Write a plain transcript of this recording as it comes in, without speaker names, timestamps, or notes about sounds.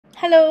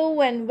Hello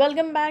and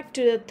welcome back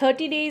to the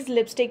 30 days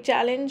lipstick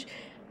challenge.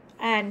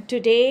 And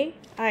today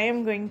I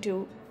am going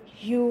to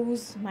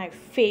use my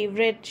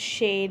favorite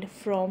shade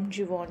from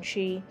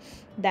Givenchy,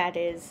 that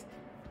is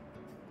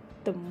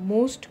the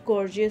most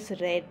gorgeous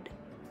red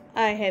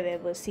I have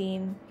ever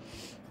seen,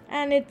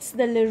 and it's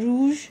the Le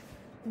Rouge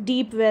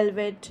Deep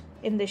Velvet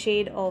in the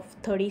shade of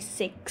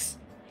 36.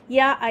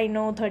 Yeah, I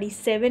know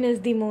 37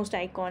 is the most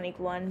iconic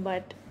one,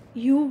 but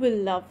you will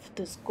love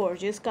this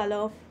gorgeous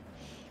color.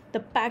 The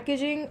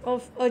packaging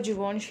of a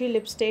Givenchy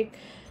lipstick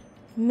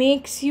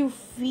makes you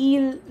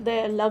feel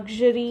the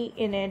luxury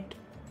in it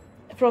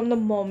from the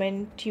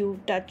moment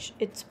you touch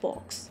its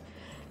box.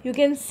 You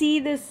can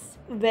see this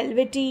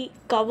velvety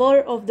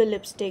cover of the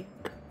lipstick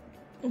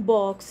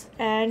box,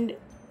 and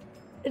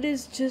it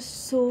is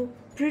just so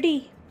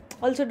pretty.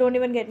 Also, don't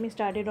even get me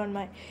started on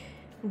my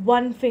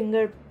one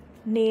finger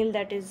nail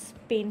that is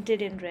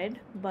painted in red,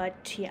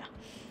 but yeah,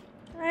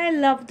 I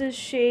love this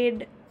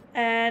shade.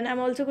 And I'm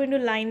also going to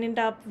line it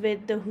up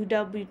with the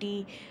Huda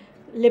Beauty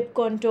Lip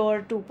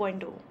Contour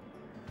 2.0.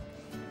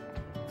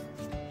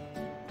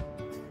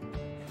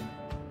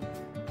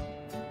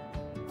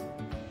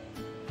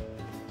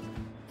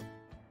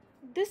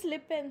 This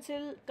lip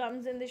pencil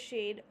comes in the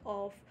shade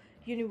of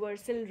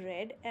Universal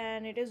Red,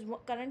 and it is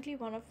currently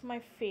one of my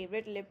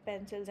favorite lip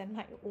pencils and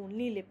my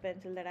only lip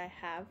pencil that I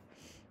have.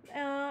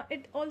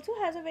 It also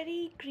has a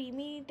very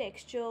creamy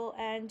texture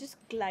and just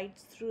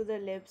glides through the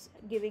lips,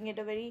 giving it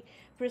a very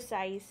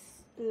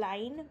precise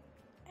line.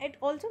 It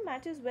also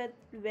matches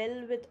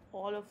well with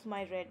all of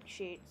my red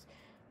shades,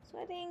 so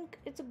I think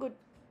it's a good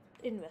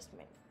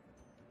investment.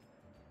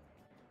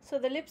 So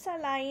the lips are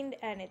lined,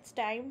 and it's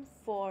time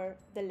for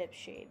the lip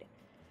shade.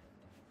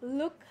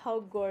 Look how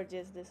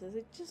gorgeous this is.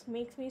 It just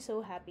makes me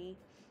so happy.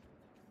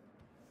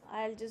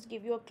 I'll just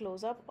give you a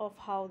close up of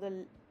how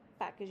the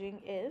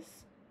packaging is.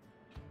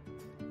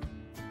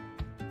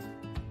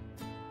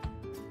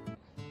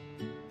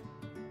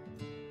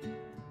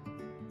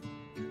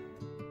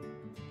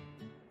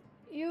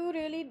 You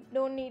really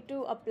don't need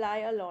to apply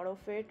a lot of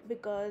it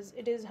because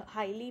it is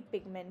highly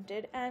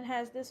pigmented and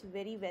has this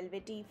very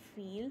velvety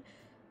feel.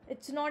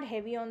 It's not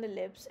heavy on the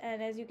lips,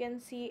 and as you can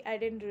see, I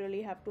didn't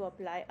really have to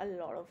apply a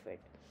lot of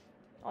it.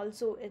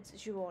 Also, it's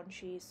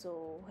Givenchy,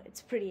 so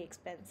it's pretty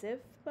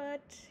expensive,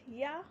 but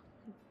yeah,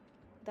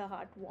 the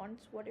heart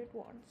wants what it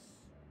wants.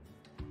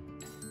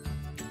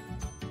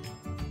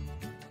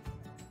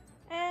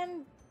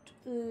 And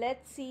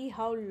let's see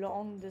how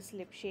long this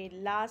lip shade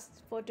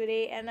lasts for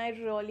today, and I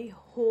really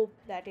hope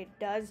that it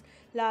does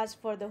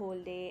last for the whole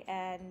day.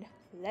 And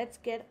let's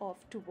get off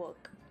to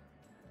work.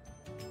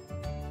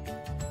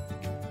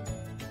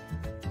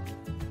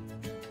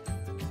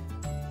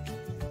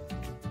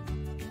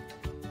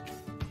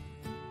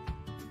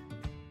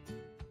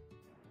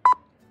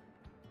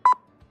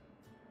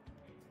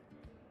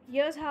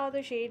 Here's how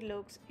the shade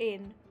looks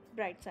in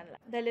bright sunlight.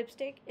 The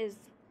lipstick is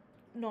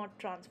not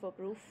transfer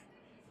proof.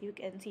 You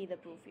can see the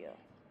proof here.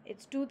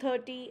 It's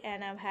 2:30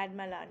 and I've had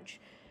my lunch.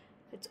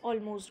 It's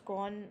almost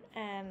gone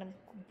and I'm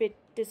a bit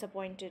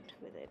disappointed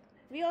with it.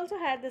 We also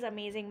had this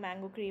amazing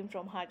mango cream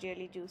from Haji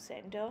Ali Juice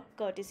Center,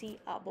 courtesy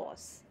our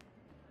boss.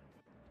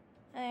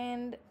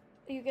 And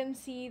you can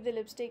see the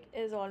lipstick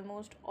is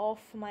almost off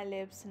my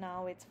lips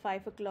now. It's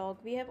 5 o'clock.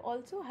 We have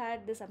also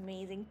had this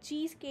amazing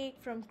cheesecake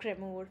from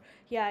Cremor.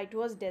 Yeah, it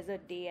was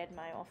dessert day at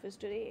my office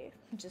today.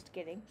 Just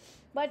kidding.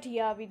 But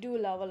yeah, we do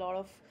love a lot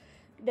of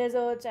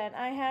desserts, and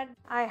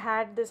I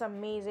had this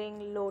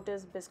amazing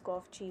lotus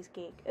biscoff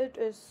cheesecake. It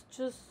is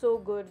just so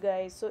good,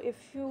 guys. So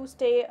if you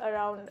stay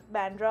around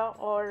Bandra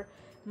or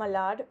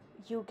Malad,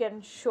 you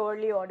can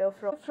surely order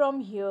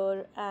from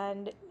here.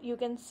 And you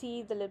can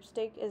see the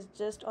lipstick is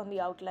just on the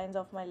outlines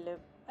of my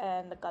lip,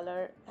 and the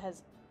color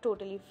has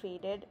totally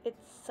faded.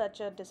 It's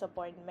such a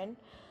disappointment.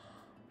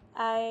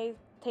 I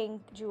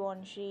think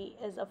Givenchy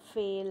is a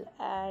fail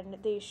and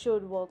they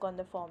should work on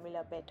the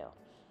formula better.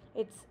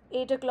 It's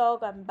 8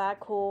 o'clock, I'm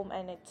back home,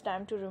 and it's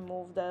time to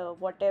remove the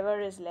whatever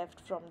is left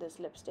from this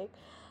lipstick.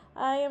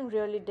 I am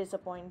really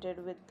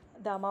disappointed with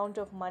the amount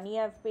of money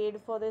I've paid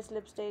for this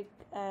lipstick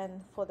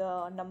and for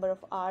the number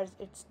of hours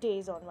it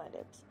stays on my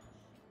lips.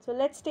 So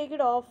let's take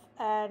it off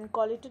and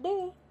call it a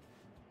day.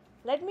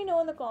 Let me know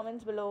in the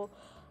comments below,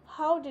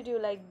 how did you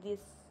like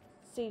this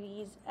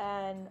series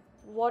and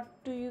what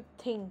do you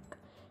think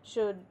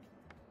should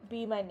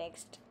be my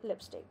next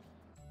lipstick.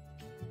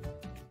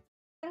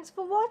 Thanks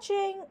for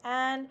watching,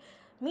 and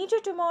meet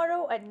you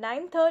tomorrow at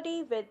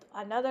 9:30 with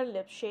another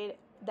lip shade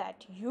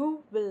that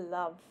you will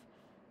love.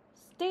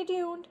 Stay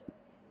tuned.